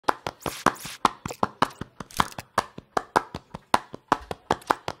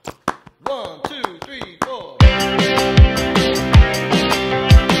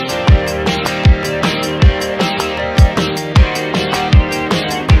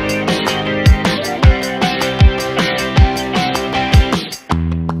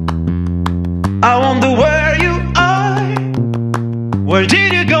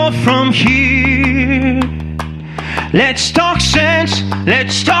from here. Let's talk sense,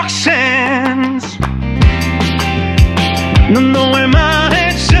 let's talk sense. Don't know where my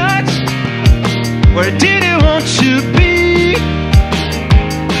head's at. Where did you want to be?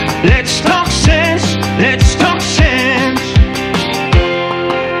 Let's talk sense, let's talk sense.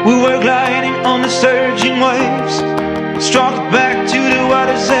 We were gliding on the surging waves, struck back to the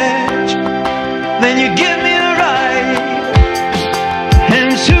water's edge. Then you give me a ride,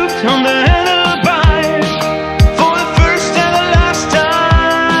 hands hooked on the handlebar, for the first and the last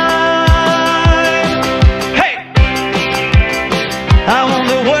time. Hey, I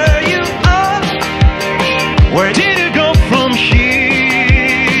wonder where you are. Where did you go from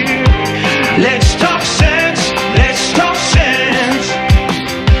here? Let's talk sense, let's talk sense.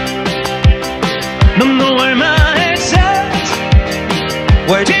 Don't know where my head's at.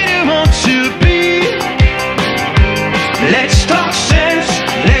 Where did you want to be? Let's talk sense,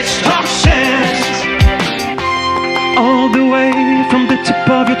 let's talk sense. All the way from the tip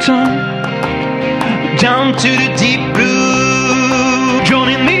of your tongue down to the deep blue,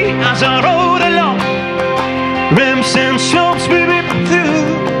 joining me as I rode along. Ramps and slopes we rip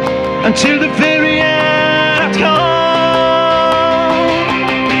through until the very end I come.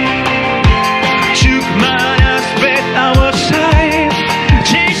 Took my last breath outside,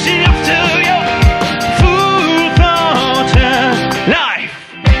 chasing after your full thought and life.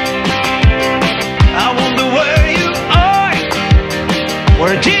 I wonder where you are.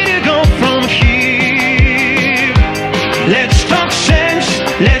 Where did you go from here? Let's talk sense,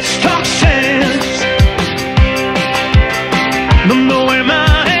 let's talk sense. Don't know where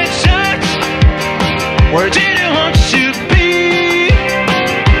my head's at. Where did you want to be?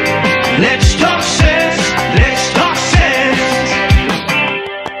 Let's talk sense, let's talk sense.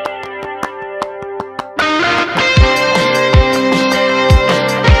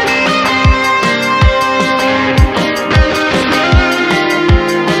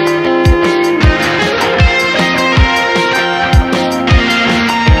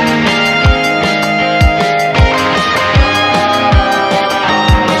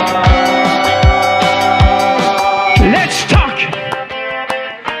 Let's talk.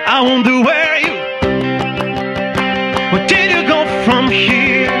 I wonder where you. Where did you go from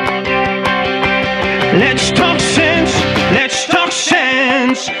here? Let's talk sense. Let's talk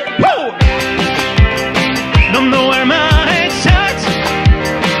sense. Woo! Don't know where my head's at.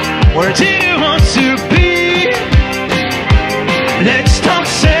 Where did you want to be?